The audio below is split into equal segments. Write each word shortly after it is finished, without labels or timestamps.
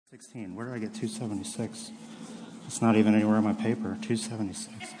16. Where did I get 276? It's not even anywhere on my paper.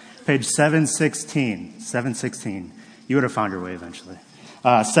 276. Page 716. 716. You would have found your way eventually.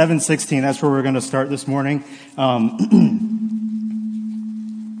 716, that's where we're going to start this morning. I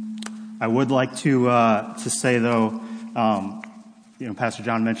would like to say, though, Pastor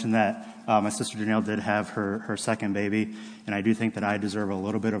John mentioned that my sister Janelle did have her second baby, and I do think that I deserve a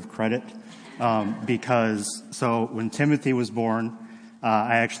little bit of credit because when Timothy was born,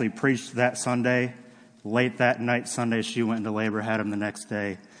 I actually preached that Sunday. Late that night, Sunday, she went into labor, had him the next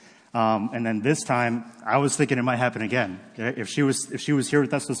day. And then this time, I was thinking it might happen again. If she was here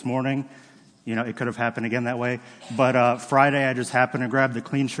with us this morning, it could have happened again that way. But Friday, I just happened to grab the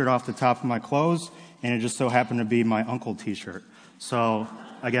clean shirt off the top of my clothes, and it just so happened to be my uncle T-shirt. So,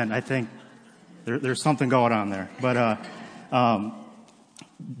 again, I think there's something going on there. But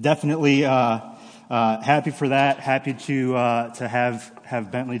definitely happy for that. Happy to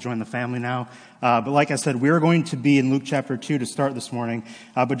have Bentley join the family now. But like I said, we're going to be in Luke chapter 2 to start this morning.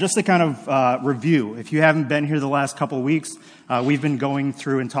 But just to kind of review, if you haven't been here the last couple of weeks, we've been going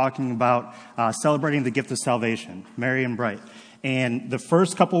through and talking about celebrating the gift of salvation, Merry and Bright. And the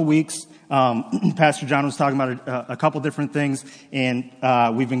first couple of weeks, Pastor John was talking about a couple different things, and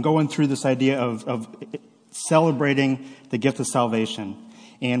we've been going through this idea of celebrating the gift of salvation.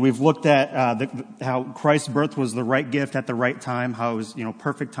 And we've looked at how Christ's birth was the right gift at the right time, how it was,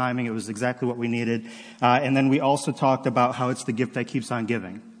 perfect timing. It was exactly what we needed. And then we also talked about how it's the gift that keeps on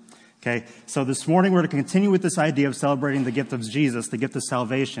giving. Okay, so this morning we're going to continue with this idea of celebrating the gift of Jesus, the gift of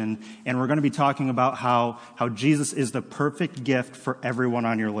salvation, and we're going to be talking about how Jesus is the perfect gift for everyone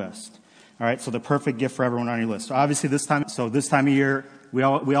on your list. All right, so the perfect gift for everyone on your list. So obviously this time of year, we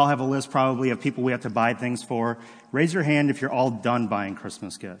all have a list probably of people we have to buy things for. Raise your hand if you're all done buying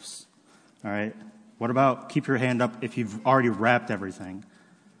Christmas gifts. All right. What about keep your hand up if you've already wrapped everything?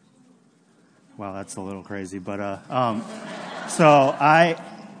 Wow, that's a little crazy. But so I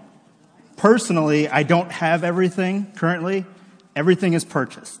personally, I don't have everything currently. Everything is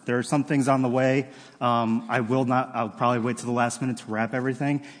purchased. There are some things on the way. I'll probably wait to the last minute to wrap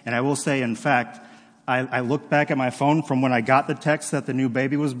everything. And I will say, in fact, I looked back at my phone from when I got the text that the new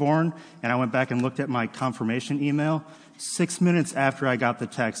baby was born, and I went back and looked at my confirmation email. 6 minutes after I got the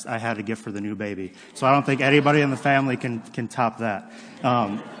text, I had a gift for the new baby. So I don't think anybody in the family can top that.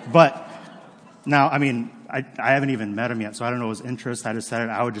 But now, I haven't even met him yet, so I don't know his interest. I decided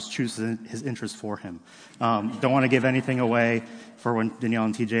I would just choose his interest for him. Don't want to give anything away for when Danielle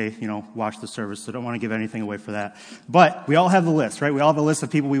and TJ, watch the service, so don't want to give anything away for that. But we all have the list, right? We all have a list of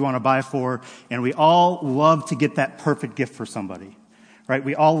people we want to buy for, and we all love to get that perfect gift for somebody, right?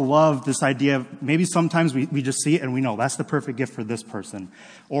 We all love this idea of maybe sometimes we just see it and we know that's the perfect gift for this person.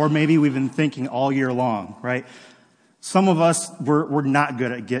 Or maybe we've been thinking all year long, right? Some of us, we're not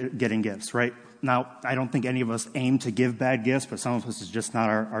good at getting gifts, right? Now, I don't think any of us aim to give bad gifts, but some of us is just not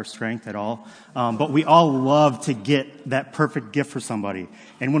our strength at all. But we all love to get that perfect gift for somebody.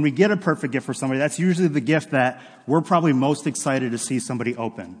 And when we get a perfect gift for somebody, that's usually the gift that we're probably most excited to see somebody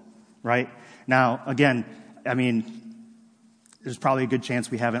open, right? Now, again, there's probably a good chance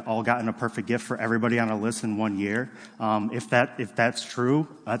we haven't all gotten a perfect gift for everybody on a list in 1 year. If that's true,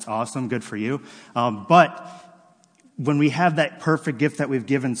 that's awesome. Good for you. But when we have that perfect gift that we've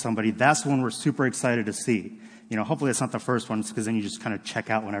given somebody, that's when we're super excited to see. Hopefully it's not the first one, because then you just kind of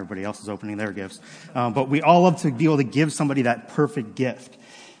check out when everybody else is opening their gifts. But we all love to be able to give somebody that perfect gift.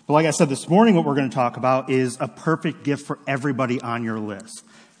 But like I said, this morning what we're going to talk about is a perfect gift for everybody on your list.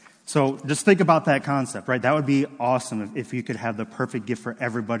 So just think about that concept, right? That would be awesome if you could have the perfect gift for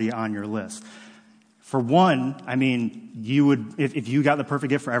everybody on your list. For one, you would, if you got the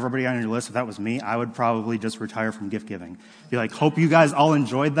perfect gift for everybody on your list, if that was me, I would probably just retire from gift giving. Be like, hope you guys all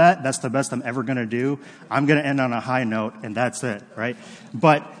enjoyed that. That's the best I'm ever going to do. I'm going to end on a high note, and that's it, right?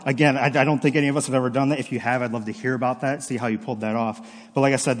 But again, I don't think any of us have ever done that. If you have, I'd love to hear about that, see how you pulled that off. But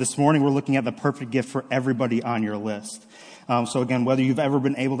like I said, this morning we're looking at the perfect gift for everybody on your list. So again, whether you've ever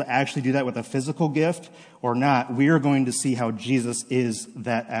been able to actually do that with a physical gift or not, we are going to see how Jesus is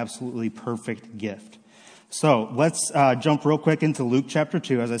that absolutely perfect gift. So let's jump real quick into Luke chapter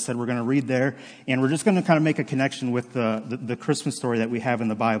 2. As I said, we're going to read there, and we're just going to kind of make a connection with the Christmas story that we have in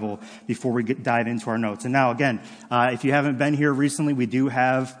the Bible before we dive into our notes. And now, again, if you haven't been here recently, we do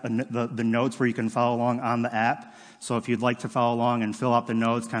have the notes where you can follow along on the app. So if you'd like to follow along and fill out the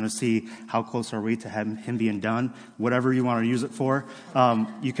notes, kind of see how close are we to him being done, whatever you want to use it for,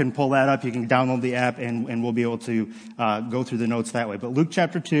 you can pull that up. You can download the app, and we'll be able to go through the notes that way. But Luke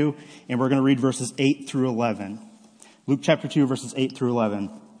chapter 2, and we're going to read verses 8 through 11. Luke chapter 2, verses 8 through 11.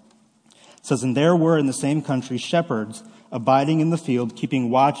 It says, "And there were in the same country shepherds abiding in the field, keeping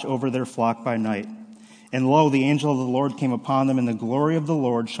watch over their flock by night. And lo, the angel of the Lord came upon them, and the glory of the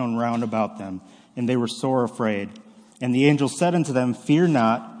Lord shone round about them, and they were sore afraid. And the angel said unto them, Fear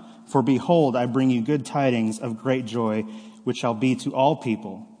not, for behold, I bring you good tidings of great joy, which shall be to all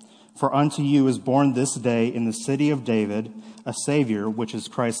people. For unto you is born this day in the city of David a Savior, which is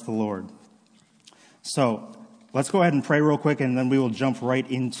Christ the Lord. So let's go ahead and pray real quick, and then we will jump right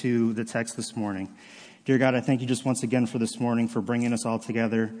into the text this morning. Dear God, I thank you just once again for this morning, for bringing us all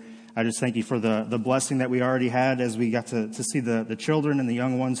together. I just thank you for the blessing that we already had as we got to see the children and the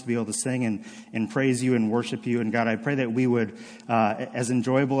young ones to be able to sing and praise you and worship you. And God, I pray that we would, as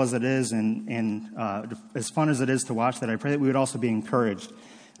enjoyable as it is and as fun as it is to watch that, I pray that we would also be encouraged.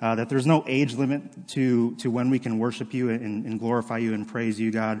 That there's no age limit to when we can worship you and glorify you and praise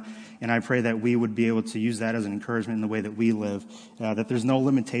you, God. And I pray that we would be able to use that as an encouragement in the way that we live, that there's no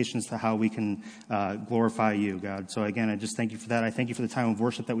limitations to how we can glorify you, God. So again, I just thank you for that. I thank you for the time of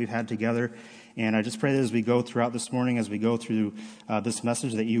worship that we've had together. And I just pray that as we go throughout this morning, as we go through this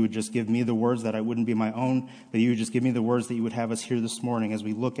message, that you would just give me the words, that I wouldn't be my own, that you would just give me the words that you would have us hear this morning as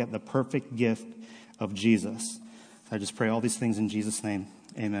we look at the perfect gift of Jesus. I just pray all these things in Jesus' name.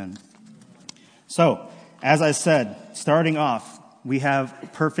 Amen. So, as I said, starting off, we have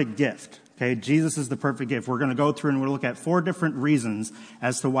perfect gift. Okay, Jesus is the perfect gift. We're going to go through and we're going to look at 4 different reasons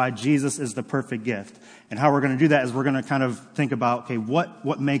as to why Jesus is the perfect gift. And how we're going to do that is we're going to kind of think about, okay,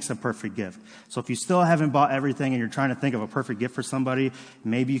 what makes a perfect gift? So if you still haven't bought everything and you're trying to think of a perfect gift for somebody,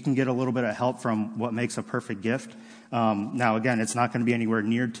 maybe you can get a little bit of help from what makes a perfect gift. Now, again, it's not going to be anywhere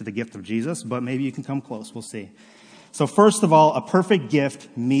near to the gift of Jesus, but maybe you can come close. We'll see. So first of all, a perfect gift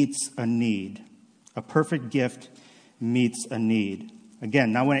meets a need. A perfect gift meets a need.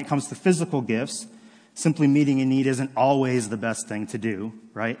 Again, now when it comes to physical gifts, simply meeting a need isn't always the best thing to do,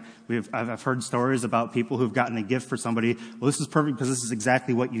 right? I've heard stories about people who've gotten a gift for somebody. Well, this is perfect because this is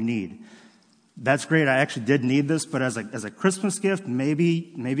exactly what you need. That's great. I actually did need this, but as a Christmas gift,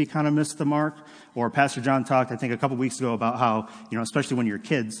 maybe kind of missed the mark. Or Pastor John talked, I think, a couple weeks ago about how, especially when you're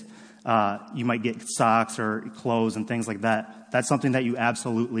kids, you might get socks or clothes and things like that. That's something that you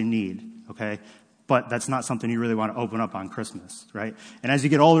absolutely need, okay? But that's not something you really want to open up on Christmas, right? And as you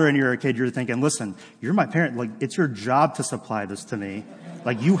get older and you're a kid, you're thinking, listen, you're my parent. Like, it's your job to supply this to me.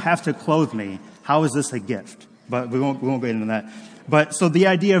 Like, you have to clothe me. How is this a gift? But we won't get into that. But so the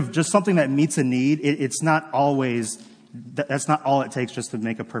idea of just something that meets a need, it's not always, that's not all it takes just to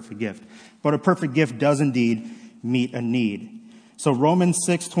make a perfect gift. But a perfect gift does indeed meet a need. So Romans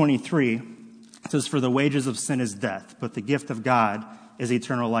 6:23 says, for the wages of sin is death, but the gift of God is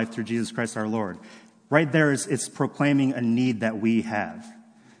eternal life through Jesus Christ our Lord. Right there, it's proclaiming a need that we have.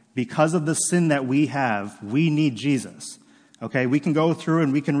 Because of the sin that we have, we need Jesus. Okay, we can go through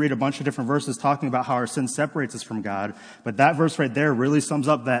and we can read a bunch of different verses talking about how our sin separates us from God. But that verse right there really sums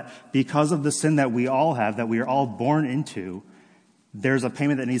up that because of the sin that we all have, that we are all born into, there's a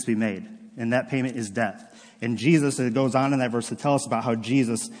payment that needs to be made. And that payment is death. And Jesus, it goes on in that verse to tell us about how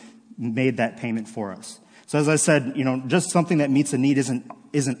Jesus made that payment for us. So as I said, just something that meets a need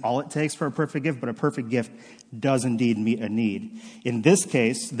isn't all it takes for a perfect gift, but a perfect gift does indeed meet a need. In this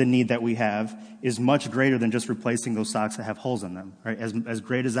case, the need that we have is much greater than just replacing those socks that have holes in them, right? As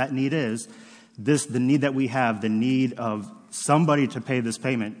great as that need is, the need that we have, the need of somebody to pay this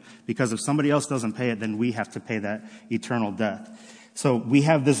payment, because if somebody else doesn't pay it, then we have to pay that eternal death. So we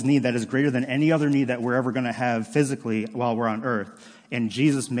have this need that is greater than any other need that we're ever going to have physically while we're on earth. And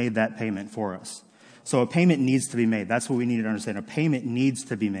Jesus made that payment for us. So a payment needs to be made. That's what we need to understand. A payment needs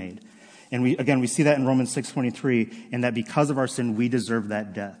to be made. And we see that in Romans 6:23, and that because of our sin, we deserve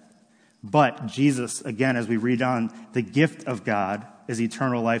that death. But Jesus, again, as we read on, the gift of God is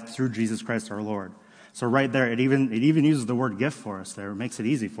eternal life through Jesus Christ our Lord. So right there, it even uses the word gift for us there. It makes it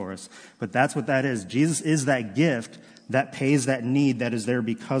easy for us. But that's what that is. Jesus is that gift that pays that need that is there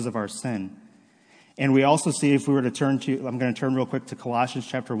because of our sin. And we also see, if we were to I'm going to turn real quick to Colossians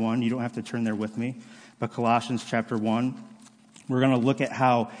chapter 1. You don't have to turn there with me. But Colossians chapter 1, we're going to look at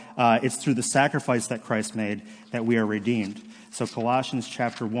how it's through the sacrifice that Christ made that we are redeemed. So Colossians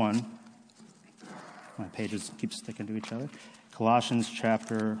chapter 1. My pages keep sticking to each other. Colossians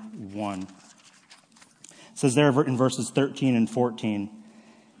chapter 1. It says there in verses 13 and 14,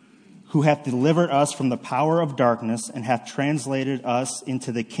 who hath delivered us from the power of darkness and hath translated us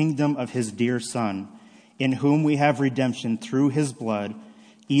into the kingdom of his dear Son, in whom we have redemption through his blood,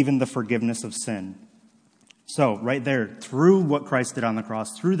 even the forgiveness of sin. So right there, through what Christ did on the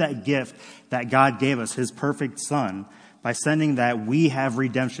cross, through that gift that God gave us, his perfect Son, by sending that, we have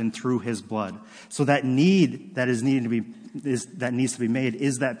redemption through his blood. So that need that needs to be made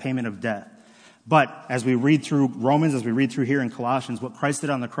is that payment of death. But as we read through Romans, as we read through here in Colossians, what Christ did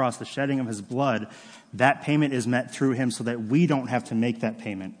on the cross, the shedding of his blood, that payment is met through him so that we don't have to make that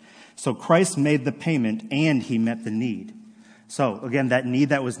payment. So Christ made the payment and he met the need. So again, that need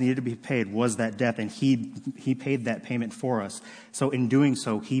that was needed to be paid was that death, and he paid that payment for us. So in doing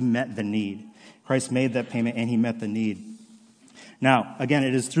so, he met the need. Christ made that payment and he met the need. Now, again,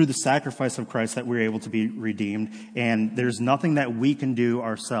 it is through the sacrifice of Christ that we're able to be redeemed, and there's nothing that we can do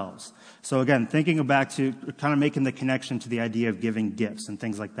ourselves. So again, thinking back to kind of making the connection to the idea of giving gifts and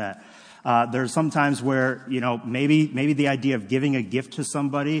things like that. There's some times where, maybe the idea of giving a gift to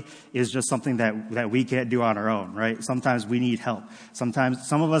somebody is just something that we can't do on our own, right? Sometimes we need help. Sometimes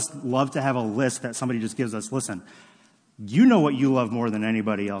some of us love to have a list that somebody just gives us. Listen, you know what you love more than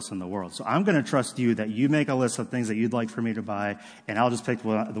anybody else in the world. So I'm going to trust you that you make a list of things that you'd like for me to buy, and I'll just pick the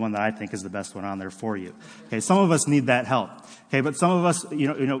one that I think is the best one on there for you. Okay, some of us need that help. Okay, but some of us, we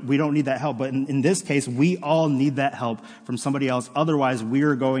don't need that help. But in this case, we all need that help from somebody else. Otherwise,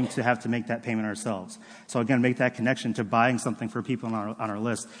 we're going to have to make that payment ourselves. So again, make that connection to buying something for people on our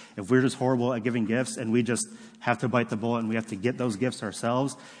list. If we're just horrible at giving gifts and we just have to bite the bullet and we have to get those gifts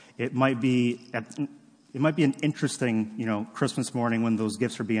ourselves, it might be an interesting, Christmas morning when those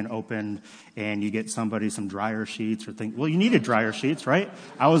gifts are being opened and you get somebody some dryer sheets or think, well, you needed dryer sheets, right?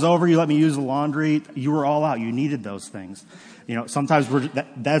 I was over, you let me use the laundry. You were all out. You needed those things. Sometimes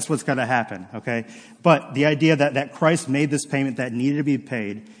that's what's going to happen, okay? But the idea that Christ made this payment that needed to be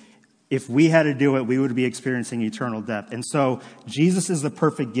paid, if we had to do it, we would be experiencing eternal death. And so Jesus is the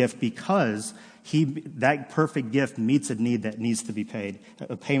perfect gift because that perfect gift meets a need that needs to be paid,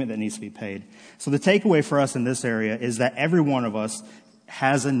 a payment that needs to be paid. So the takeaway for us in this area is that every one of us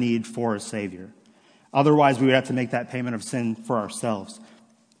has a need for a Savior. Otherwise, we would have to make that payment of sin for ourselves.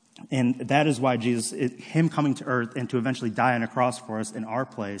 And that is why him coming to earth and to eventually die on a cross for us in our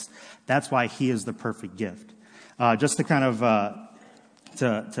place, that's why he is the perfect gift. Just to kind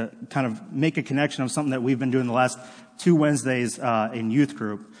of make a connection of something that we've been doing the last 2 Wednesdays in youth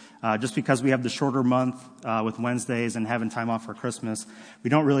group. Just because we have the shorter month with Wednesdays and having time off for Christmas,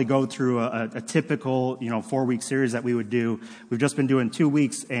 we don't really go through a typical 4-week series that we would do. We've just been doing 2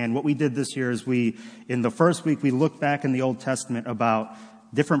 weeks, and what we did this year is in the first week we looked back in the Old Testament about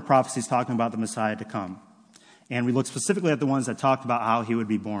different prophecies talking about the Messiah to come. And we looked specifically at the ones that talked about how he would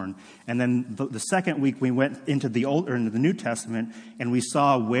be born. And then the second week we went into the New Testament, and we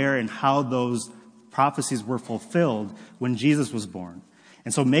saw where and how those prophecies were fulfilled when Jesus was born.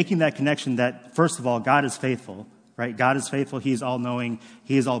 And so making that connection that, first of all, God is faithful, right? God is faithful. He is all-knowing.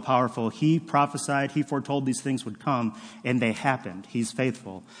 He is all-powerful. He prophesied. He foretold these things would come, and they happened. He's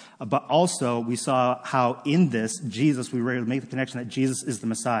faithful. But also, we saw how in this, we were able to make the connection that Jesus is the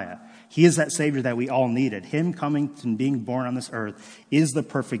Messiah. He is that Savior that we all needed. Him coming and being born on this earth is the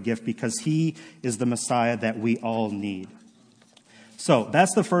perfect gift because he is the Messiah that we all need. So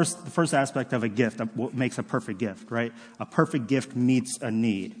that's the first aspect of a gift, of what makes a perfect gift, right? A perfect gift meets a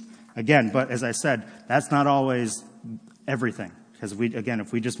need. Again, but as I said, that's not always everything. Because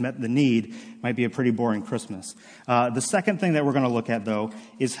if we just met the need, it might be a pretty boring Christmas. The second thing that we're going to look at, though,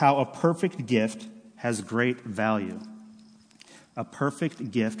 is how a perfect gift has great value. A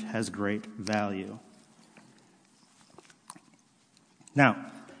perfect gift has great value. Now,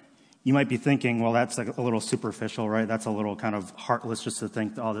 you might be thinking, well, that's like a little superficial, right? That's a little kind of heartless just to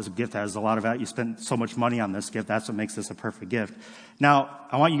think, oh, this gift has a lot of value. You spent so much money on this gift. That's what makes this a perfect gift. Now,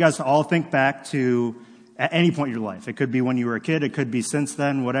 I want you guys to all think back to at any point in your life. It could be when you were a kid. It could be since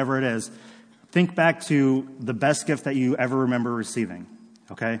then, whatever it is. Think back to the best gift that you ever remember receiving,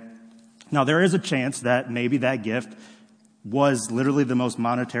 okay? Now, there is a chance that maybe that gift was literally the most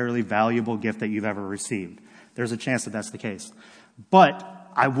monetarily valuable gift that you've ever received. There's a chance that that's the case. But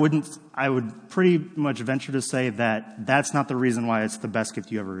I would pretty much venture to say that that's not the reason why it's the best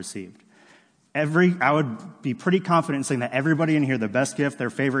gift you ever received. I would be pretty confident in saying that everybody in here, the best gift,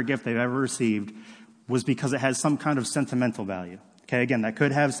 their favorite gift they've ever received was because it has some kind of sentimental value. Okay, again, that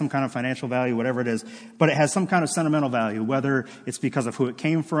could have some kind of financial value, whatever it is, but it has some kind of sentimental value, whether it's because of who it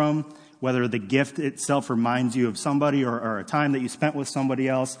came from, whether the gift itself reminds you of somebody or a time that you spent with somebody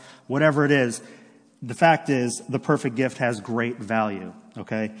else, whatever it is. The fact is, the perfect gift has great value,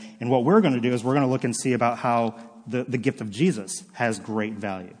 okay? And what we're going to do is we're going to look and see about how the gift of Jesus has great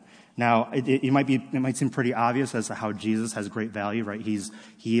value. Now, it might seem pretty obvious as to how Jesus has great value, right?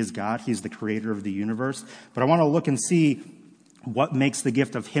 He is God. He's the creator of the universe. But I want to look and see what makes the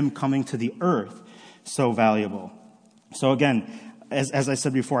gift of him coming to the earth so valuable. So again, as I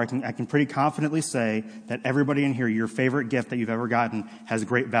said before, I can pretty confidently say that everybody in here, your favorite gift that you've ever gotten has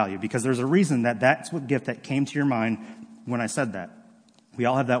great value because there's a reason that's what gift that came to your mind when I said that. We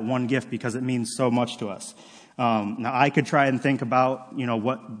all have that one gift because it means so much to us. Now, I could try and think about,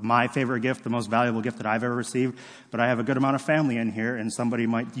 what my favorite gift, the most valuable gift that I've ever received, but I have a good amount of family in here, and somebody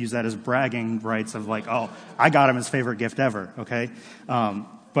might use that as bragging rights of like, oh, I got him his favorite gift ever, okay?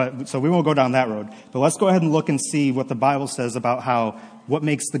 So we won't go down that road. But let's go ahead and look and see what the Bible says about what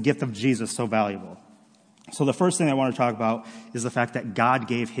makes the gift of Jesus so valuable. So the first thing I want to talk about is the fact that God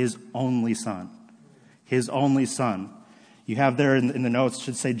gave his only son. His only son. You have there in the notes,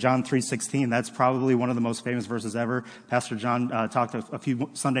 should say John 3:16. That's probably one of the most famous verses ever. Pastor John talked a few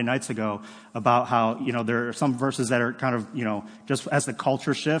Sunday nights ago about how, there are some verses that are kind of, just as the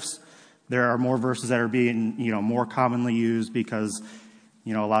culture shifts, there are more verses that are being, more commonly used because,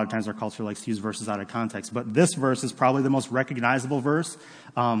 a lot of times our culture likes to use verses out of context. But this verse is probably the most recognizable verse.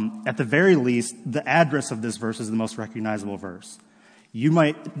 At the very least, the address of this verse is the most recognizable verse.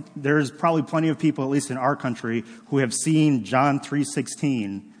 There's probably plenty of people, at least in our country, who have seen John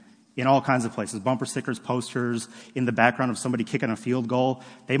 3:16 in all kinds of places. Bumper stickers, posters, in the background of somebody kicking a field goal.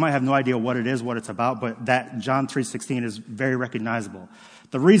 They might have no idea what it is, what it's about, but that John 3:16 is very recognizable.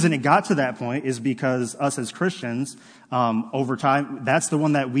 The reason it got to that point is because us as Christians, over time, that's the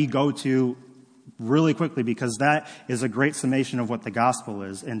one that we go to really quickly because that is a great summation of what the gospel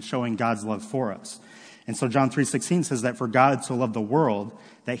is and showing God's love for us. And so John 3:16 says that for God so loved the world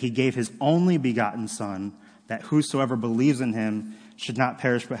that he gave his only begotten son, that whosoever believes in him should not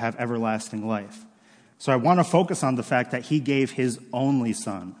perish but have everlasting life. So I want to focus on the fact that he gave his only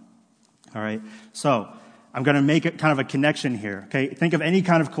son. All right. So I'm going to make it kind of a connection here. Okay. Think of any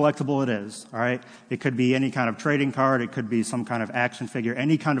kind of collectible it is. All right. It could be any kind of trading card. It could be some kind of action figure,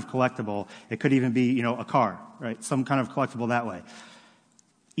 any kind of collectible. It could even be, a car, right? Some kind of collectible that way.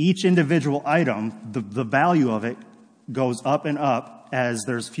 Each individual item, the value of it goes up and up as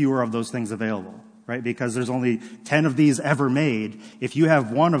there's fewer of those things available, right? Because there's only 10 of these ever made. If you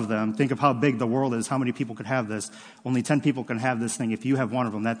have one of them, think of how big the world is, how many people could have this. Only 10 people can have this thing. If you have one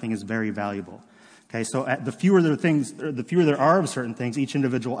of them, that thing is very valuable. Okay, so the fewer there are of certain things, each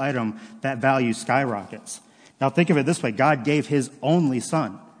individual item, that value skyrockets. Now think of it this way. God gave his only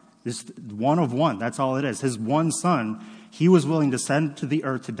son. This one of one. That's all it is. His one son, he was willing to send to the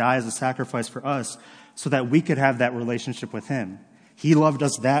earth to die as a sacrifice for us so that we could have that relationship with him. He loved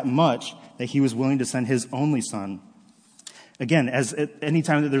us that much that he was willing to send his only son. Again, any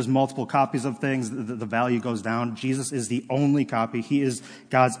time that there's multiple copies of things, the value goes down. Jesus is the only copy. He is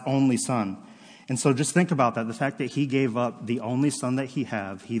God's only son. And so just think about that. The fact that he gave up the only son that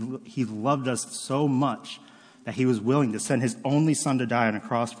he loved us so much that he was willing to send his only son to die on a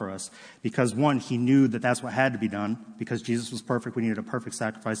cross for us. Because one, he knew that that's what had to be done. Because Jesus was perfect, we needed a perfect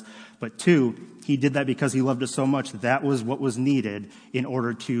sacrifice. But two, he did that because he loved us so much that was what was needed in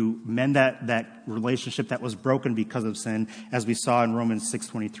order to mend that relationship that was broken because of sin, as we saw in Romans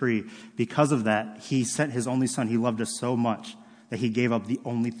 6:23. Because of that, he sent his only son. He loved us so much that he gave up the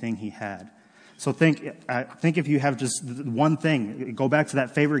only thing he had. So think if you have just one thing, go back to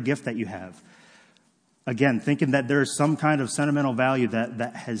that favorite gift that you have. Again, thinking that there's some kind of sentimental value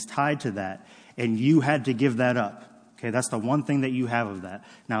that has tied to that, and you had to give that up. Okay, that's the one thing that you have of that.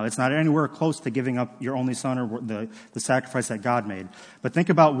 Now, it's not anywhere close to giving up your only son or the sacrifice that God made. But think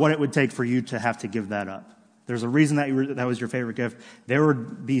about what it would take for you to have to give that up. There's a reason that was your favorite gift. There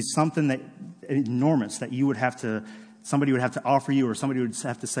would be something that enormous that somebody would have to offer you, or somebody would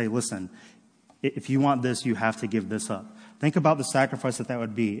have to say, listen, if you want this, you have to give this up. Think about the sacrifice that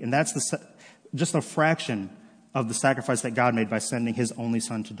would be. And that's just a fraction of the sacrifice that God made by sending his only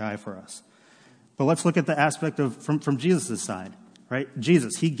son to die for us. But let's look at the aspect from Jesus' side, right?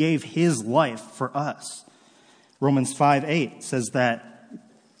 Jesus, he gave his life for us. Romans 5:8 says that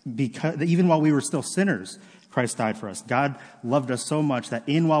even while we were still sinners, Christ died for us. God loved us so much that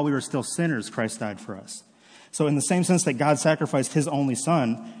while we were still sinners, Christ died for us. So in the same sense that God sacrificed his only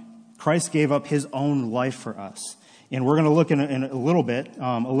son, Christ gave up his own life for us. And we're going to look in a little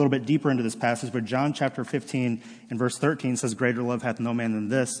bit deeper into this passage, but John chapter 15 and verse 13 says, "Greater love hath no man than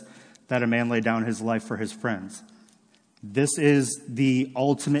this, that a man lay down his life for his friends." This is the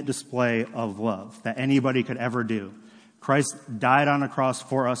ultimate display of love that anybody could ever do. Christ died on a cross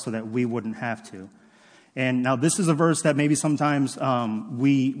for us so that we wouldn't have to. And now this is a verse that maybe sometimes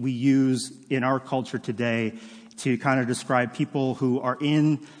we use in our culture today to kind of describe people who are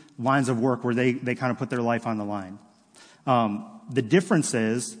in lines of work where they kind of put their life on the line. The difference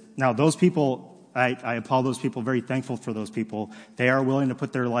is, now those people, I applaud those people, very thankful for those people. They are willing to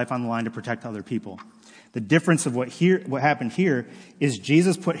put their life on the line to protect other people. The difference of what happened here is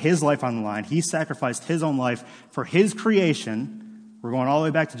Jesus put his life on the line. He sacrificed his own life for his creation. We're going all the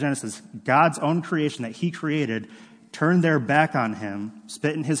way back to Genesis. God's own creation that he created turned their back on him,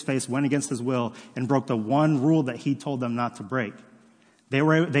 spit in his face, went against his will, and broke the one rule that he told them not to break.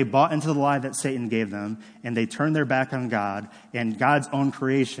 They bought into the lie that Satan gave them, and they turned their back on God, and God's own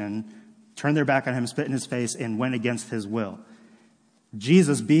creation turned their back on him, spit in his face, and went against his will.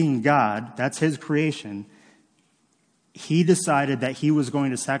 Jesus, being God, that's his creation, he decided that he was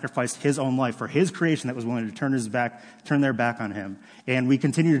going to sacrifice his own life for his creation that was willing to turn their back on him. And we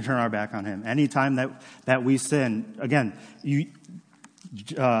continue to turn our back on him. Anytime that we sin, again,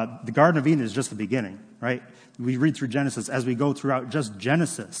 the Garden of Eden is just the beginning, right? We read through Genesis. As we go throughout just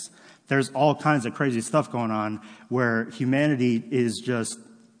Genesis, there's all kinds of crazy stuff going on where humanity is just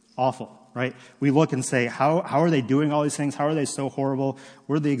awful. Right? We look and say, how are they doing all these things? How are they so horrible?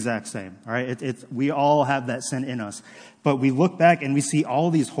 We're the exact same. All right? We all have that sin in us. But we look back and we see all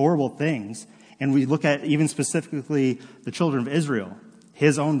these horrible things. And we look at even specifically the children of Israel,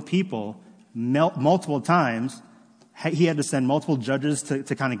 his own people, multiple times. He had to send multiple judges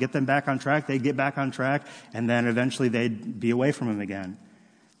to kind of get them back on track. They'd get back on track. And then eventually they'd be away from him again.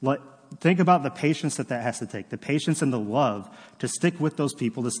 Think about the patience that has to take, the patience and the love to stick with those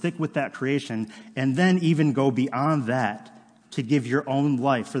people, to stick with that creation, and then even go beyond that to give your own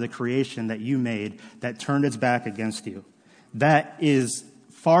life for the creation that you made that turned its back against you. That is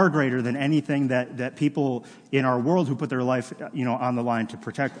far greater than anything that people in our world who put their life, on the line to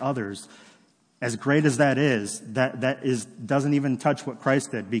protect others. As great as that is, doesn't even touch what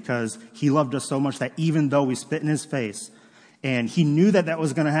Christ did, because he loved us so much that even though we spit in his face, and he knew that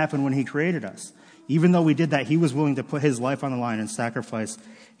was going to happen when he created us. Even though we did that, he was willing to put his life on the line and sacrifice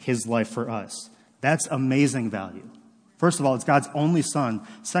his life for us. That's amazing value. First of all, it's God's only son.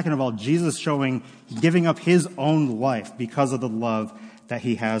 Second of all, Jesus giving up his own life because of the love that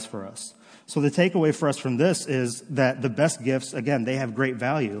he has for us. So the takeaway for us from this is that the best gifts, again, they have great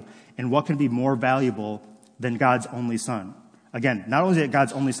value. And what can be more valuable than God's only son? Again, not only is it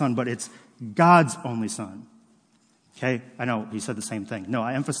God's only son, but it's God's only son. Okay, I know he said the same thing. No,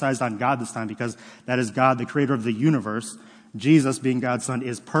 I emphasized on God this time because that is God, the creator of the universe. Jesus, being God's son,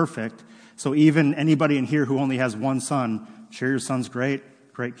 is perfect. So even anybody in here who only has one son, sure, your son's great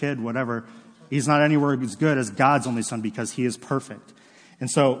kid, whatever. He's not anywhere as good as God's only son because he is perfect.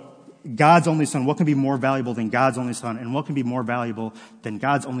 And so God's only son, what can be more valuable than God's only son? And what can be more valuable than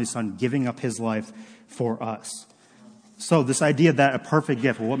God's only son giving up his life for us? So this idea that a perfect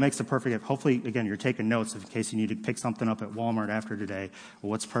gift, well, what makes a perfect gift? Hopefully, again, you're taking notes in case you need to pick something up at Walmart after today. Well,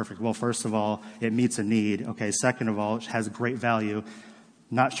 what's perfect? Well, first of all, it meets a need. Okay, second of all, it has great value.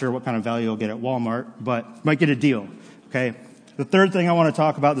 Not sure what kind of value you'll get at Walmart, but might get a deal. Okay. The third thing I want to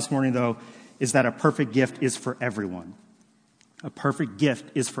talk about this morning, though, is that a perfect gift is for everyone. A perfect gift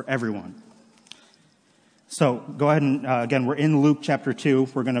is for everyone. So go ahead and, again, we're in Luke chapter 2.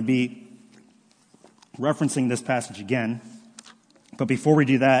 We're going to be referencing this passage again. But before we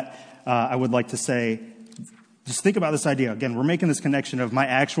do that, I would like to say, just think about this idea. Again, we're making this connection of my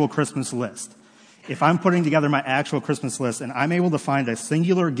actual Christmas list. If I'm putting together my actual Christmas list and I'm able to find a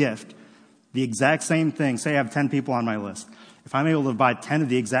singular gift, the exact same thing, say I have 10 people on my list. If I'm able to buy 10 of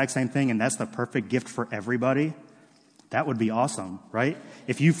the exact same thing and that's the perfect gift for everybody, that would be awesome, right?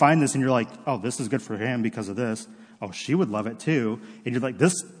 If you find this and you're like, oh, this is good for him because of this. Oh, she would love it too. And you're like,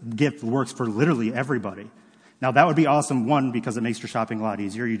 this gift works for literally everybody. Now, that would be awesome, one, because it makes your shopping a lot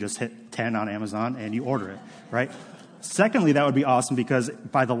easier. You just hit 10 on Amazon and you order it, right? Secondly, that would be awesome because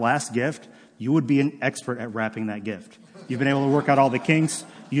by the last gift, you would be an expert at wrapping that gift. You've been able to work out all the kinks.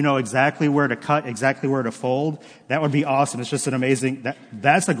 You know exactly where to cut, exactly where to fold. That would be awesome. It's just an amazing,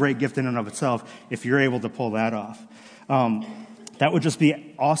 that's a great gift in and of itself if you're able to pull that off. That would just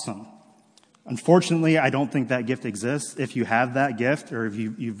be awesome. Unfortunately, I don't think that gift exists. If you have that gift or if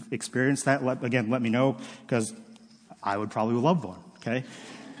you've experienced that, let me know because I would probably love one, okay?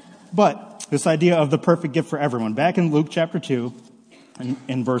 But this idea of the perfect gift for everyone. Back in Luke chapter 2,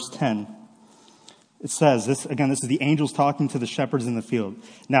 in verse 10, it says, this is the angels talking to the shepherds in the field.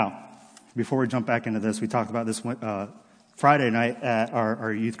 Now, before we jump back into this, we talked about this Friday night at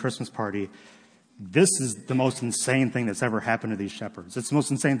our youth Christmas party. This is the most insane thing that's ever happened to these shepherds. It's the most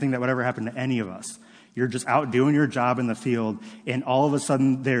insane thing that would ever happen to any of us. You're just out doing your job in the field, and all of a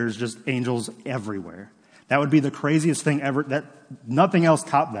sudden there's just angels everywhere. That would be the craziest thing ever. That nothing else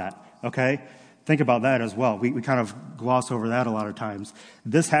topped that, okay? Think about that as well. We kind of gloss over that a lot of times.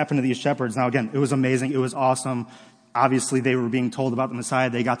 This happened to these shepherds. Now, again, it was amazing. It was awesome. Obviously, they were being told about the Messiah.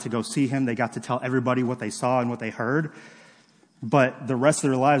 They got to go see him. They got to tell everybody what they saw and what they heard. But the rest of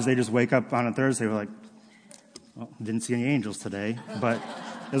their lives, they just wake up on a Thursday, like, well, didn't see any angels today. But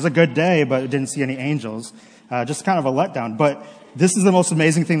It was a good day, but didn't see any angels. Just kind of a letdown. But this is the most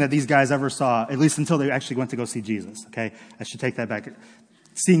amazing thing that these guys ever saw, at least until they actually went to go see Jesus, okay? I should take that back.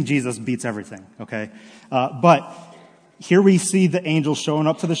 Seeing Jesus beats everything, okay? But here we see the angels showing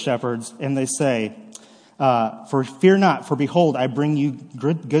up to the shepherds, and they say, for fear not, for behold, I bring you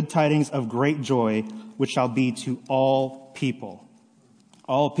good tidings of great joy, which shall be to all people.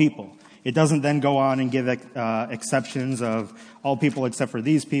 All people. It doesn't then go on and give exceptions of all people except for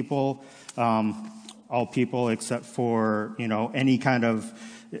these people, all people except for, any kind of,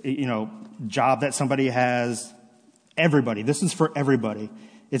 job that somebody has. Everybody. This is for everybody.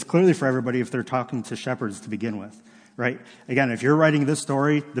 It's clearly for everybody if they're talking to shepherds to begin with, right? Again, if you're writing this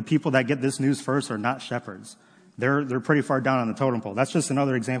story, the people that get this news first are not shepherds. They're pretty far down on the totem pole. That's just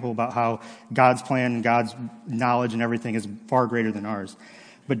another example about how God's plan and God's knowledge and everything is far greater than ours.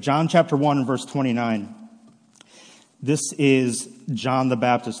 But John chapter 1 and verse 29, this is John the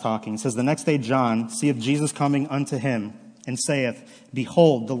Baptist talking. It says, the next day John seeth Jesus coming unto him, and saith,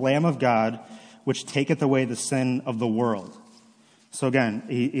 behold, the Lamb of God, which taketh away the sin of the world. So again,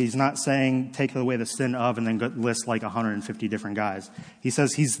 he's not saying take away the sin of and then list like 150 different guys. He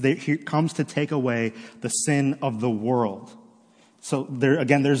says he comes to take away the sin of the world. So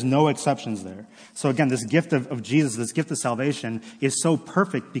there's no exceptions there. So again, this gift of Jesus, this gift of salvation is so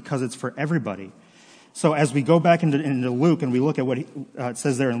perfect because it's for everybody. So as we go back into Luke and we look at what it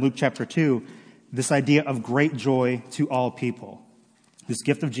says there in Luke chapter 2, this idea of great joy to all people. This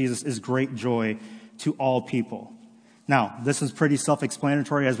gift of Jesus is great joy to all people. Now, this is pretty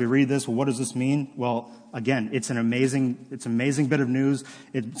self-explanatory as we read this. Well, what does this mean? Well, again, it's an amazing bit of news.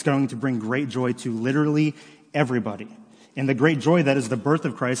 It's going to bring great joy to literally everybody. And the great joy that is the birth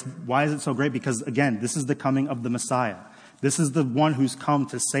of Christ, why is it so great? Because, again, this is the coming of the Messiah. This is the one who's come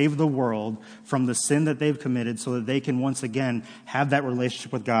to save the world from the sin that they've committed so that they can once again have that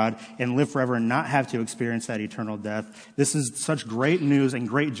relationship with God and live forever and not have to experience that eternal death. This is such great news and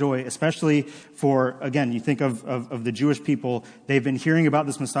great joy, especially for, again, you think of the Jewish people. They've been hearing about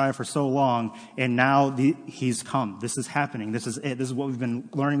this Messiah for so long, and now he's come. This is happening. This is it. This is what we've been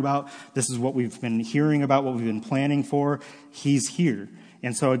learning about. This is what we've been hearing about, what we've been planning for. He's here.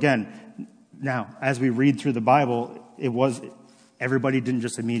 And so again, now, as we read through the Bible, everybody didn't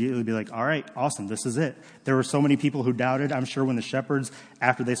just immediately be like, all right, awesome, this is it. There were so many people who doubted. I'm sure when the shepherds,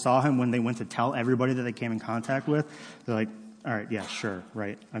 after they saw him, when they went to tell everybody that they came in contact with, they're like, all right, yeah, sure,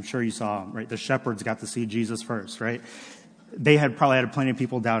 right. I'm sure you saw him, right? The shepherds got to see Jesus first, right? They probably had plenty of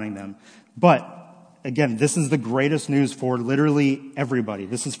people doubting them. But again, this is the greatest news for literally everybody.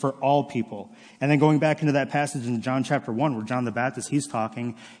 This is for all people. And then going back into that passage in John chapter 1 where John the Baptist, he's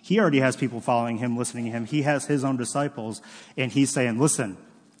talking, he already has people following him, listening to him. He has his own disciples, and he's saying, listen,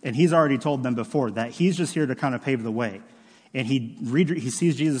 and he's already told them before that he's just here to kind of pave the way. And he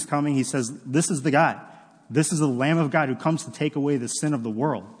sees Jesus coming. He says, this is the guy. This is the Lamb of God who comes to take away the sin of the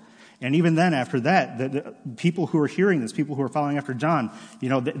world. And even then, after that, the people who are hearing this, people who are following after John,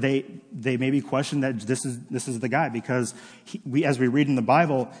 they maybe question that this is the guy, because as we read in the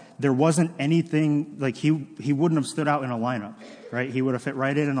Bible, there wasn't anything like he wouldn't have stood out in a lineup, right? He would have fit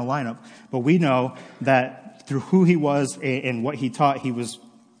right in a lineup. But we know that through who he was and what he taught, he was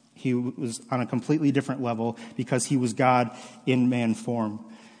on a completely different level because he was God in man form.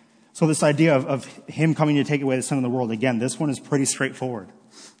 So this idea of him coming to take away the sin of the world, again, this one is pretty straightforward.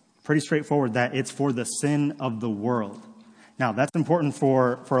 Pretty straightforward that it's for the sin of the world. Now, that's important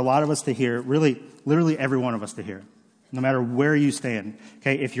for a lot of us to hear, really, literally every one of us to hear, no matter where you stand.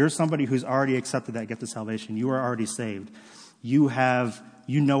 Okay, if you're somebody who's already accepted that gift of salvation, you are already saved. You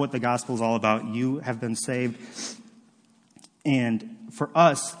know what the gospel is all about. You have been saved. And for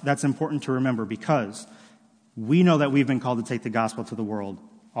us, that's important to remember because we know that we've been called to take the gospel to the world,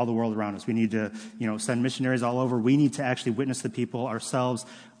 all the world around us. We need to, send missionaries all over. We need to actually witness the people ourselves.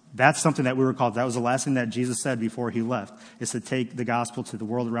 That's something that we were called. That was the last thing that Jesus said before he left, is to take the gospel to the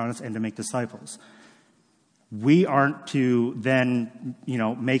world around us and to make disciples. We aren't to then,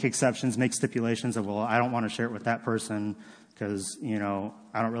 make exceptions, make stipulations of, well, I don't want to share it with that person because,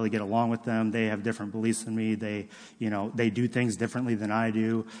 I don't really get along with them. They have different beliefs than me. They do things differently than I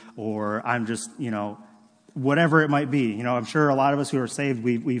do. Or I'm just, whatever it might be. I'm sure a lot of us who are saved,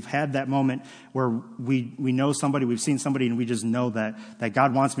 we've had that moment where we know somebody, we've seen somebody, and we just know that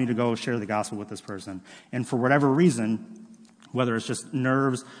God wants me to go share the gospel with this person. And for whatever reason, whether it's just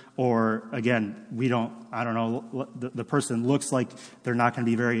nerves or, again, I don't know, the person looks like they're not going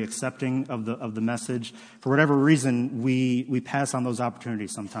to be very accepting of the message. For whatever reason, we pass on those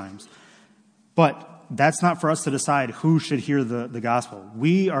opportunities sometimes. But that's not for us to decide who should hear the gospel.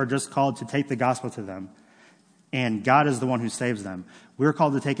 We are just called to take the gospel to them. and God is the one who saves them. We're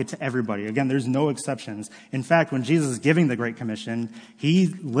called to take it to everybody. Again, there's no exceptions. In fact, when Jesus is giving the Great Commission, he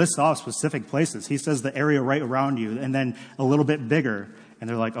lists off specific places. He says the area right around you, and then a little bit bigger. And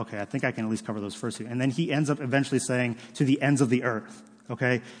they're like, okay, I think I can at least cover those first two. And then he ends up eventually saying to the ends of the earth.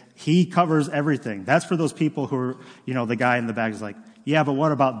 Okay? He covers everything. That's for those people who are, the guy in the back is like, yeah, but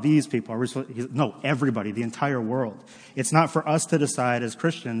what about these people? No, everybody, the entire world. It's not for us to decide as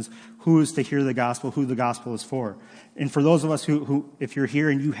Christians who is to hear the gospel, who the gospel is for. And for those of us who, if you're here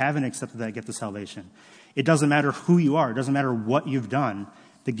and you haven't accepted that gift of salvation, it doesn't matter who you are. It doesn't matter what you've done.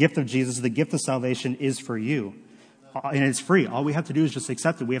 The gift of Jesus, the gift of salvation is for you. And it's free. All we have to do is just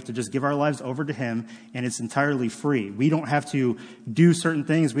accept it. We have to just give our lives over to him, and it's entirely free. We don't have to do certain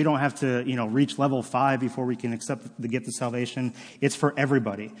things. We don't have to, reach level 5 before we can accept the gift of salvation. It's for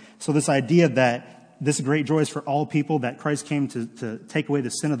everybody. So this idea that this great joy is for all people, that Christ came to take away the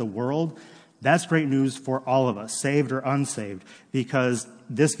sin of the world, that's great news for all of us, saved or unsaved, because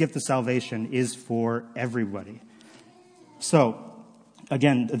this gift of salvation is for everybody. So,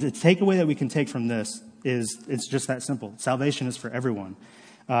 again, the takeaway that we can take from this is it's just that simple. Salvation is for everyone.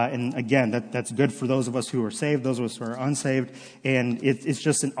 And again, that's good for those of us who are saved, those of us who are unsaved. And it's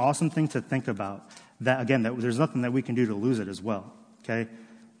just an awesome thing to think about. That there's nothing that we can do to lose it as well. Okay?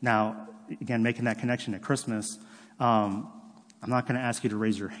 Now, again, making that connection at Christmas, I'm not going to ask you to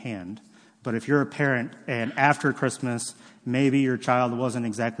raise your hand. But if you're a parent and after Christmas, maybe your child wasn't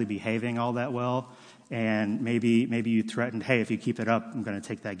exactly behaving all that well, and maybe you threatened, hey, if you keep it up, I'm going to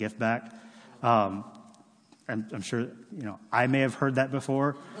take that gift back. I'm sure, I may have heard that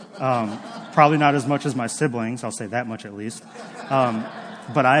before. Probably not as much as my siblings. I'll say that much at least.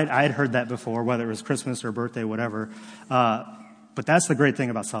 But I'd heard that before, whether it was Christmas or birthday, whatever. But that's the great thing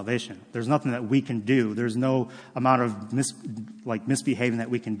about salvation. There's nothing that we can do. There's no amount of misbehaving that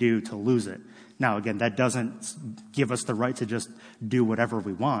we can do to lose it. Now, again, that doesn't give us the right to just do whatever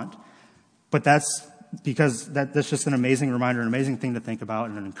we want. But that's because that's just an amazing reminder, an amazing thing to think about,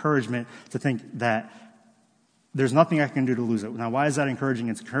 and an encouragement to think that there's nothing I can do to lose it. Now, why is that encouraging?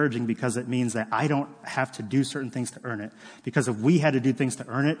 It's encouraging because it means that I don't have to do certain things to earn it. Because if we had to do things to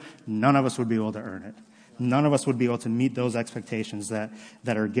earn it, none of us would be able to earn it. None of us would be able to meet those expectations that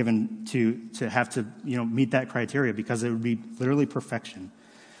are given to have to, meet that criteria, because it would be literally perfection.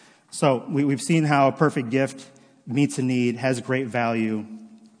 So we've seen how a perfect gift meets a need, has great value.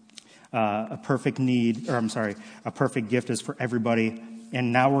 A perfect gift is for everybody.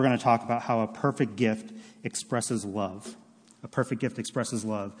 And now we're going to talk about how a perfect gift expresses love. A perfect gift expresses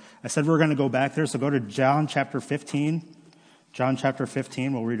love. I said we're going to go back there, so go to John chapter 15. John chapter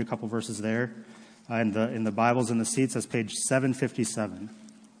 15, we'll read a couple verses there. In the Bibles in the seats, that's page 757.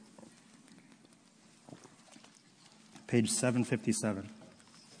 Page 757.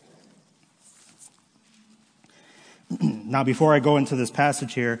 Now, before I go into this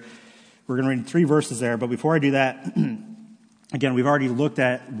passage here, we're going to read 3 verses there, but before I do that, again, we've already looked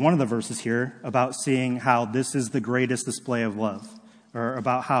at one of the verses here about seeing how this is the greatest display of love, or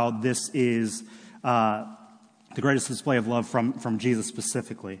about how this is the greatest display of love from Jesus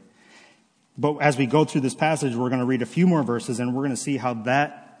specifically. But as we go through this passage, we're going to read a few more verses, and we're going to see how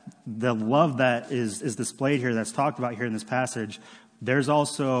the love that is displayed here, that's talked about here in this passage, there's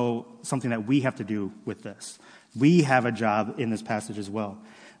also something that we have to do with this. We have a job in this passage as well.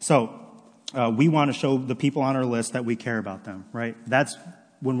 So we want to show the people on our list that we care about them, right? That's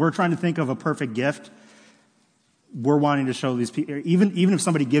when we're trying to think of a perfect gift, we're wanting to show these people, even if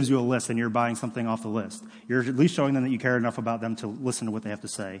somebody gives you a list and you're buying something off the list, you're at least showing them that you care enough about them to listen to what they have to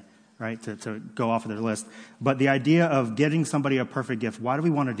say, right, to go off of their list. But the idea of getting somebody a perfect gift, why do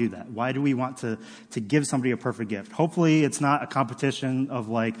we want to do that? Why do we want to give somebody a perfect gift? Hopefully it's not a competition of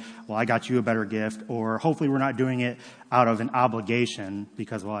like, well, I got you a better gift, or hopefully we're not doing it out of an obligation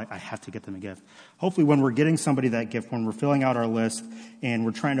because, well, I have to get them a gift. Hopefully when we're getting somebody that gift, when we're filling out our list and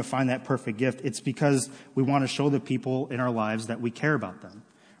we're trying to find that perfect gift, it's because we want to show the people in our lives that we care about them,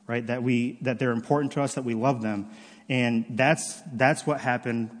 right, that they're important to us, that we love them. And that's what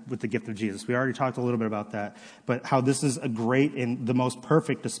happened with the gift of Jesus. We already talked a little bit about that, but how this is a great and the most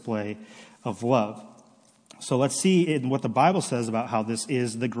perfect display of love. So let's see in what the Bible says about how this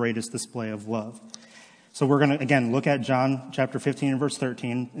is the greatest display of love. So we're going to, again, look at John chapter 15 and verse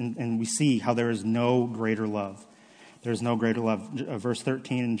 13, and we see how there is no greater love. There is no greater love. Verse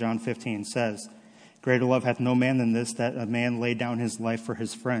 13 in John 15 says, "Greater love hath no man than this, that a man lay down his life for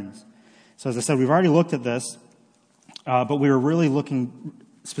his friends." So as I said, we've already looked at this. But we were really looking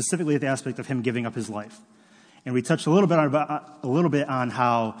specifically at the aspect of him giving up his life, and we touched a little bit on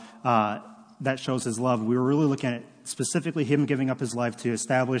how that shows his love. We were really looking at specifically him giving up his life to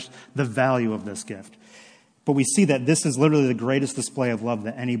establish the value of this gift. But we see that this is literally the greatest display of love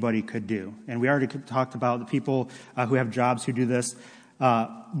that anybody could do. And we already talked about the people who have jobs who do this.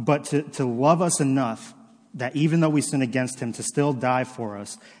 But to love us enough that even though we sin against him, to still die for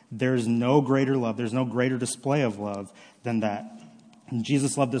us, there's no greater love, there's no greater display of love than that. And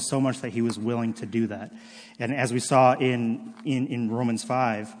Jesus loved us so much that he was willing to do that. And as we saw in Romans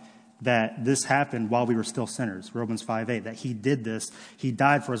 5, that this happened while we were still sinners, Romans 5:8, that he did this, he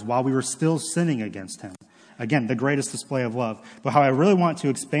died for us while we were still sinning against him. Again, the greatest display of love. But how I really want to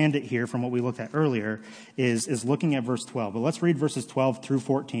expand it here from what we looked at earlier is looking at verse 12. But let's read verses 12 through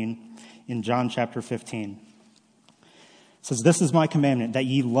 14 in John chapter 15. It says, "This is my commandment, that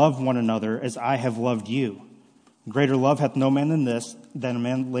ye love one another as I have loved you. Greater love hath no man than this, that a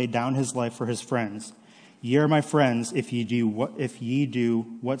man lay down his life for his friends. Ye are my friends if ye do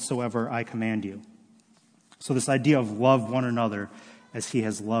whatsoever I command you." So this idea of love one another as he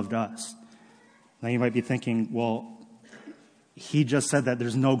has loved us. Now you might be thinking, well, he just said that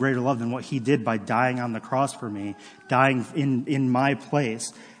there's no greater love than what he did by dying on the cross for me, dying in my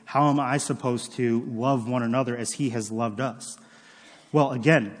place. How am I supposed to love one another as he has loved us? Well,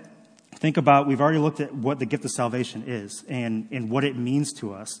 again, think about, we've already looked at what the gift of salvation is and what it means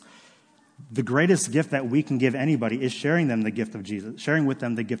to us. The greatest gift that we can give anybody is sharing them the gift of Jesus, sharing with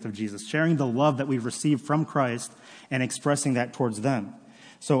them the gift of Jesus, sharing the love that we've received from Christ and expressing that towards them.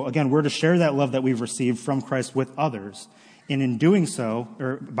 So again, we're to share that love that we've received from Christ with others. And in doing so,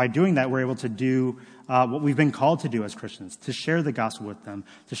 or by doing that, we're able to do what we've been called to do as Christians, to share the gospel with them,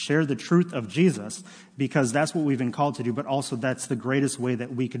 to share the truth of Jesus, because that's what we've been called to do, but also that's the greatest way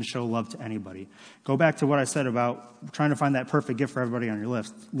that we can show love to anybody. Go back to what I said about trying to find that perfect gift for everybody on your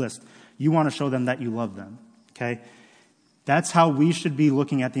list. You want to show them that you love them, okay? That's how we should be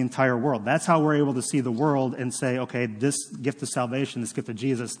looking at the entire world. That's how we're able to see the world and say, okay, this gift of salvation, this gift of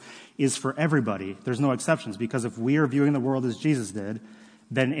Jesus is for everybody. There's no exceptions, because if we are viewing the world as Jesus did,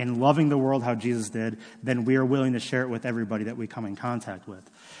 then in loving the world how Jesus did, then we are willing to share it with everybody that we come in contact with.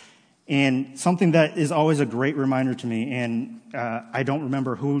 And something that is always a great reminder to me, and I don't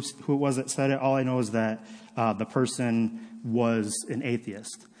remember who it was that said it. All I know is that the person was an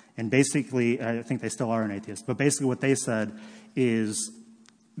atheist. And basically, I think they still are an atheist, but basically what they said is,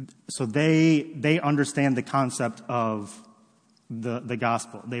 so they understand the concept of the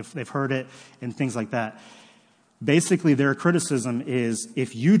gospel. They've heard it and things like that. Basically, their criticism is,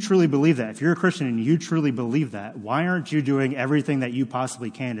 if you truly believe that, if you're a Christian and you truly believe that, why aren't you doing everything that you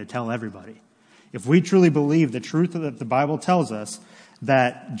possibly can to tell everybody? If we truly believe the truth that the Bible tells us,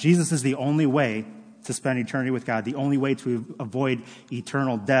 that Jesus is the only way to spend eternity with God, the only way to avoid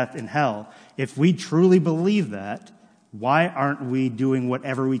eternal death in hell, if we truly believe that, why aren't we doing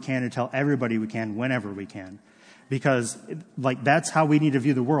whatever we can to tell everybody we can whenever we can? Because that's how we need to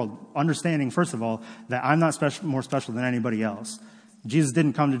view the world. Understanding, first of all, that I'm not more special than anybody else. Jesus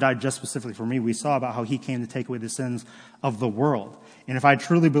didn't come to die just specifically for me. We saw about how he came to take away the sins of the world. And if I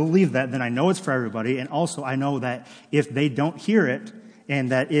truly believe that, then I know it's for everybody. And also I know that if they don't hear it,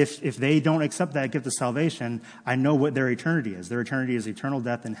 and that if they don't accept that gift of salvation, I know what their eternity is. Their eternity is eternal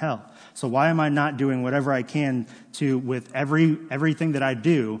death in hell. So why am I not doing whatever I can to, with everything that I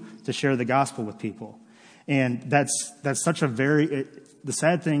do, to share the gospel with people? And that's such a the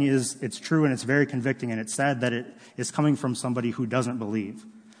sad thing is, it's true and it's very convicting, and it's sad that it is coming from somebody who doesn't believe.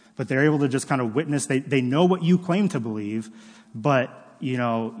 But they're able to just kind of witness, they know what you claim to believe, but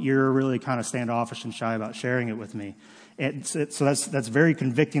you're really kind of standoffish and shy about sharing it with me. So that's very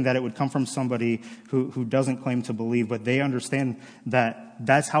convicting that it would come from somebody who doesn't claim to believe, but they understand that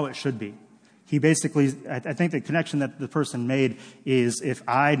that's how it should be. He basically, I think the connection that the person made is, if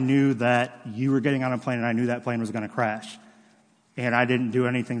I knew that you were getting on a plane and I knew that plane was going to crash, and I didn't do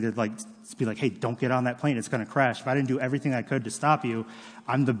anything to be like, hey, don't get on that plane, it's going to crash. If I didn't do everything I could to stop you,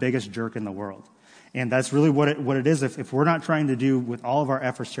 I'm the biggest jerk in the world. And that's really what it is. If we're not trying to do with all of our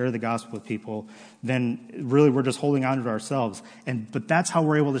efforts share the gospel with people, then really we're just holding on to ourselves. But that's how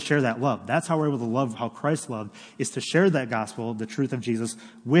we're able to share that love. That's how we're able to love how Christ loved, is to share that gospel, the truth of Jesus,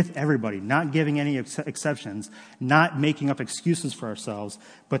 with everybody, not giving any exceptions, not making up excuses for ourselves,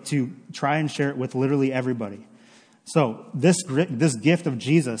 but to try and share it with literally everybody. So this gift of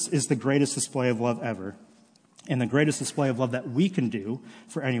Jesus is the greatest display of love ever. And the greatest display of love that we can do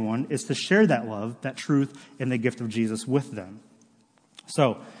for anyone is to share that love, that truth, and the gift of Jesus with them.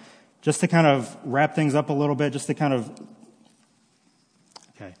 So, just to kind of wrap things up a little bit,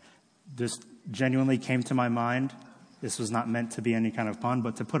 this genuinely came to my mind. This was not meant to be any kind of pun,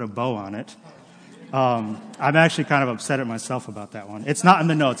 but to put a bow on it. I'm actually kind of upset at myself about that one. It's not in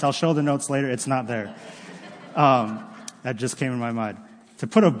the notes. I'll show the notes later. It's not there. That just came in my mind. to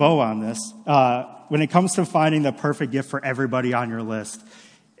put a bow on this, when it comes to finding the perfect gift for everybody on your list,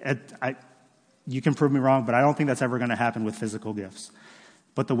 you can prove me wrong, but I don't think that's ever going to happen with physical gifts.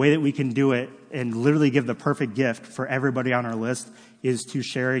 But the way that we can do it and literally give the perfect gift for everybody on our list is to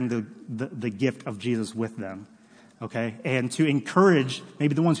sharing the gift of Jesus with them. Okay? And to encourage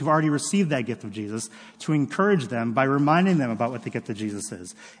maybe the ones who've already received that gift of Jesus, to encourage them by reminding them about what the gift of Jesus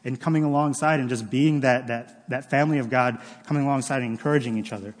is and coming alongside and just being that family of God, coming alongside and encouraging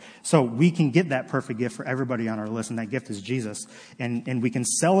each other. So we can get that perfect gift for everybody on our list, and that gift is Jesus. And we can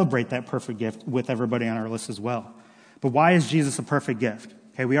celebrate that perfect gift with everybody on our list as well. But why is Jesus a perfect gift?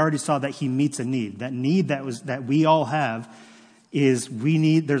 Okay, we already saw that he meets a need. That need that we all have is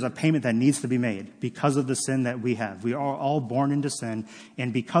there's a payment that needs to be made because of the sin that we have. We are all born into sin,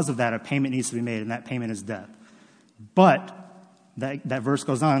 and because of that, a payment needs to be made, and that payment is death. But that verse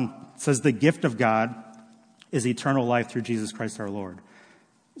goes on, says the gift of God is eternal life through Jesus Christ our Lord.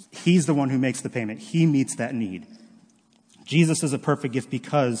 He's the one who makes the payment. He meets that need. Jesus is a perfect gift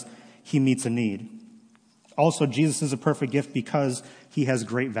because he meets a need. Also, Jesus is a perfect gift because he has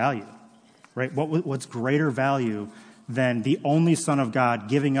great value, right? What's greater value than the only Son of God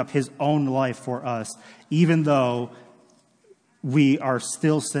giving up his own life for us, even though we are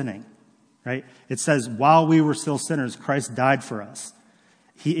still sinning, right? It says, while we were still sinners, Christ died for us.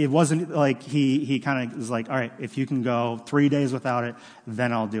 It wasn't like he kind of was like, all right, if you can go 3 days without it,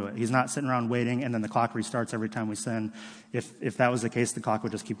 then I'll do it. He's not sitting around waiting, and then the clock restarts every time we sin. If that was the case, the clock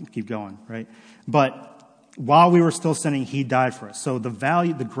would just keep going, right? But while we were still sinning, he died for us. So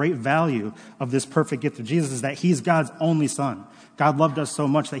the great value of this perfect gift of Jesus is that he's God's only son. God loved us so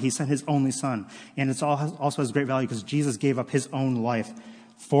much that he sent his only son. And it's also has great value because Jesus gave up his own life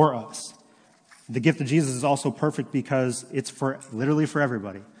for us. The gift of Jesus is also perfect because it's literally for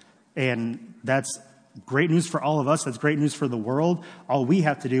everybody. And that's great news for all of us. That's great news for the world. All we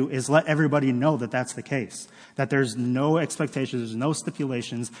have to do is let everybody know that that's the case. That there's no expectations, there's no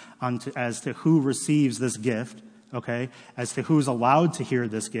stipulations as to who receives this gift, okay? As to who's allowed to hear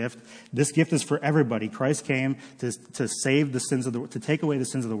this gift. This gift is for everybody. Christ came to save the sins to take away the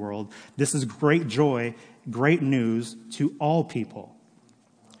sins of the world. This is great joy, great news to all people.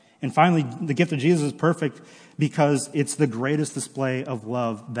 And finally, the gift of Jesus is perfect because it's the greatest display of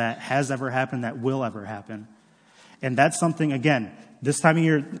love that has ever happened, that will ever happen. And that's something, again, this time of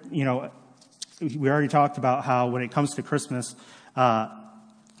year, we already talked about how when it comes to Christmas,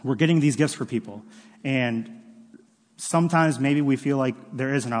 we're getting these gifts for people. And sometimes maybe we feel like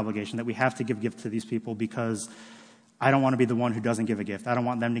there is an obligation that we have to give gifts to these people because I don't want to be the one who doesn't give a gift. I don't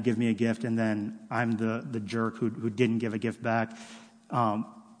want them to give me a gift and then I'm the jerk who didn't give a gift back.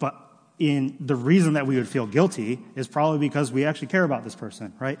 But the reason that we would feel guilty is probably because we actually care about this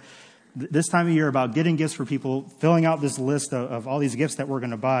person, right? This time of year about getting gifts for people, filling out this list of all these gifts that we're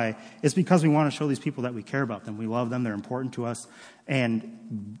going to buy, is because we want to show these people that we care about them. We love them. They're important to us.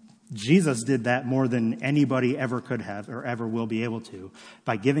 And Jesus did that more than anybody ever could have or ever will be able to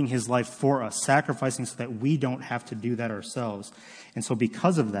by giving his life for us, sacrificing so that we don't have to do that ourselves. And so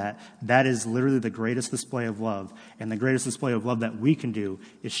because of that, that is literally the greatest display of love. And the greatest display of love that we can do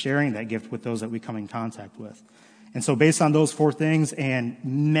is sharing that gift with those that we come in contact with. And so based on those 4 things and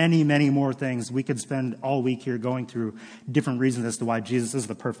many, many more things, we could spend all week here going through different reasons as to why Jesus is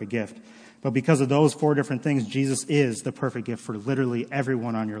the perfect gift. But because of those 4 different things, Jesus is the perfect gift for literally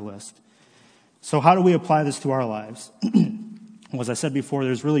everyone on your list. So how do we apply this to our lives? Well, as I said before,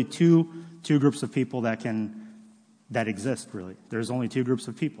 there's really two groups of people that exist, really. There's only 2 groups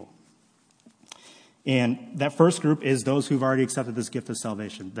of people. And that first group is those who've already accepted this gift of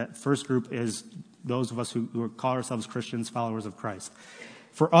salvation. That first group is those of us who call ourselves Christians, followers of Christ.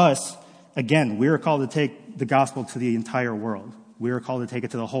 For us, again, we are called to take the gospel to the entire world. We are called to take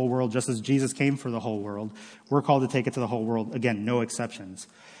it to the whole world, just as Jesus came for the whole world. We're called to take it to the whole world. Again, no exceptions.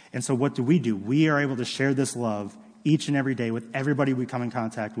 And so what do? We are able to share this love each and every day with everybody we come in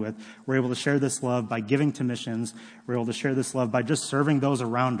contact with. We're able to share this love by giving to missions. We're able to share this love by just serving those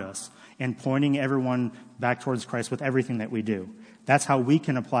around us and pointing everyone back towards Christ with everything that we do. That's how we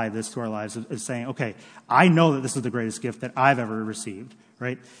can apply this to our lives, is saying, okay, I know that this is the greatest gift that I've ever received,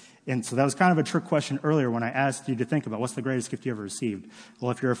 right? And so that was kind of a trick question earlier when I asked you to think about what's the greatest gift you ever received.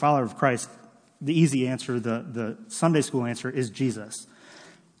 Well, if you're a follower of Christ, the easy answer, the Sunday school answer is Jesus.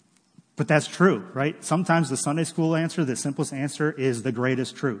 But that's true, right? Sometimes the Sunday school answer, the simplest answer, is the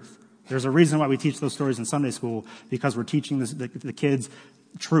greatest truth. There's a reason why we teach those stories in Sunday school, because we're teaching the kids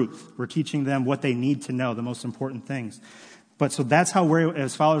truth. We're teaching them what they need to know, the most important things. But so that's how we're,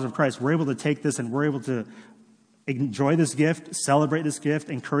 as followers of Christ, we're able to take this and we're able to enjoy this gift, celebrate this gift,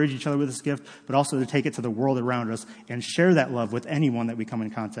 encourage each other with this gift, but also to take it to the world around us and share that love with anyone that we come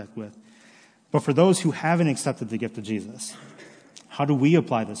in contact with. But for those who haven't accepted the gift of Jesus, how do we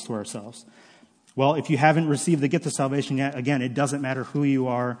apply this to ourselves? Well, if you haven't received the gift of salvation yet, again, it doesn't matter who you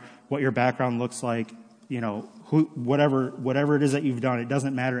are, what your background looks like, whatever it is that you've done, it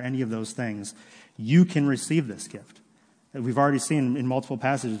doesn't matter any of those things. You can receive this gift. We've already seen in multiple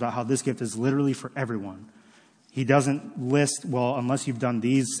passages about how this gift is literally for everyone. He doesn't list, well, unless you've done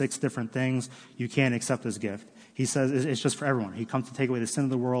these 6 different things, you can't accept this gift. He says it's just for everyone. He comes to take away the sin of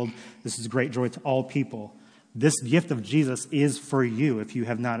the world. This is great joy to all people. This gift of Jesus is for you if you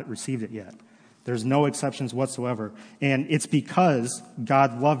have not received it yet. There's no exceptions whatsoever. And it's because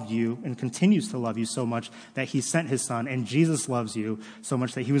God loved you and continues to love you so much that he sent his son. And Jesus loves you so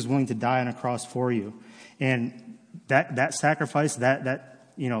much that he was willing to die on a cross for you. And that sacrifice,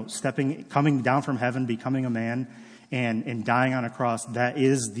 coming down from heaven, becoming a man, and dying on a cross, that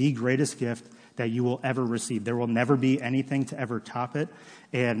is the greatest gift that you will ever receive. There will never be anything to ever top it,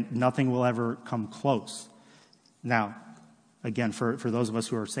 and nothing will ever come close. Now, again, for those of us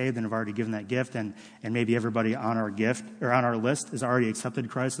who are saved and have already given that gift, and maybe everybody on our gift or on our list has already accepted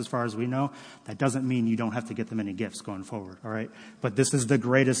Christ as far as we know, that doesn't mean you don't have to get them any gifts going forward, all right? But this is the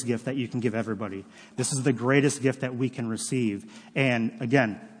greatest gift that you can give everybody. This is the greatest gift that we can receive. And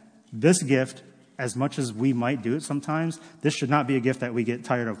again, this gift, as much as we might do it sometimes, this should not be a gift that we get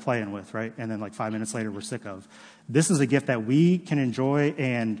tired of playing with, right? And then like 5 minutes later, we're sick of. This is a gift that we can enjoy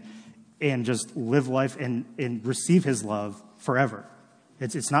and just live life and receive his love forever.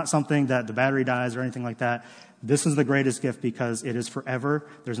 It's not something that the battery dies or anything like that. This is the greatest gift because it is forever.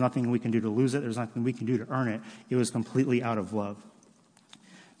 There's nothing we can do to lose it. There's nothing we can do to earn it. It was completely out of love.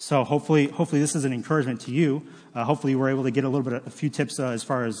 So hopefully this is an encouragement to you. Hopefully you were able to get a few tips as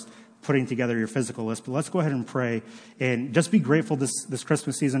far as putting together your physical list. But let's go ahead and pray and just be grateful this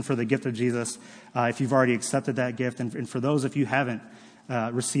Christmas season for the gift of Jesus. If you've already accepted that gift, and for those if you haven't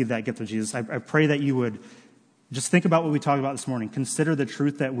received that gift of Jesus, I pray that you would just think about what we talked about this morning. Consider the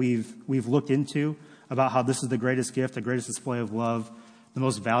truth that we've looked into about how this is the greatest gift, the greatest display of love, the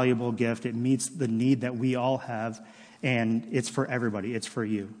most valuable gift. It meets the need that we all have, and it's for everybody. It's for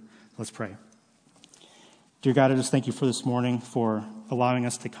you. Let's pray. Dear God, I just thank you for this morning, for allowing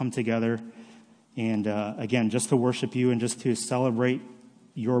us to come together and, again, just to worship you and just to celebrate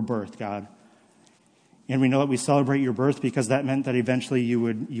your birth, God. And we know that we celebrate your birth because that meant that eventually you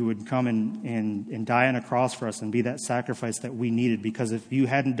would come and die on a cross for us and be that sacrifice that we needed. Because if you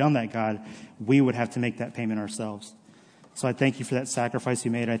hadn't done that, God, we would have to make that payment ourselves. So I thank you for that sacrifice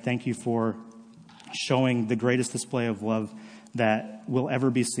you made. I thank you for showing the greatest display of love that will ever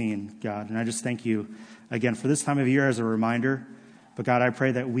be seen, God. And I just thank you, again, for this time of year as a reminder. But God, I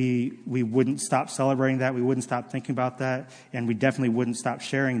pray that we wouldn't stop celebrating that. We wouldn't stop thinking about that. And we definitely wouldn't stop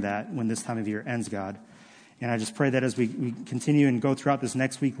sharing that when this time of year ends, God. And I just pray that as we continue and go throughout this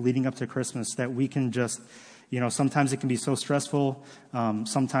next week leading up to Christmas, that we can just, sometimes it can be so stressful.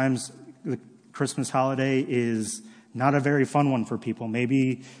 Sometimes the Christmas holiday is not a very fun one for people.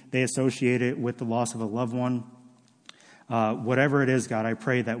 Maybe they associate it with the loss of a loved one. Whatever it is, God, I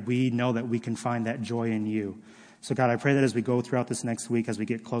pray that we know that we can find that joy in you. So, God, I pray that as we go throughout this next week, as we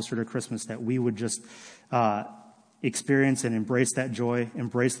get closer to Christmas, that we would just experience and embrace that joy,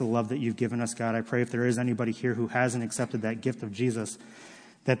 embrace the love that you've given us, God. I pray if there is anybody here who hasn't accepted that gift of Jesus,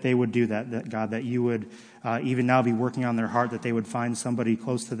 that they would do that God, that you would even now be working on their heart, that they would find somebody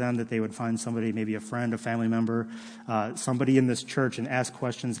close to them, that they would find somebody, maybe a friend, a family member, somebody in this church and ask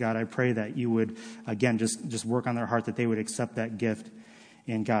questions. God, I pray that you would, again, just work on their heart, that they would accept that gift.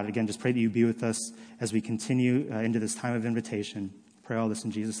 And God, again, just pray that you be with us as we continue into this time of invitation. Pray all this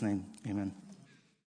in Jesus' name. Amen.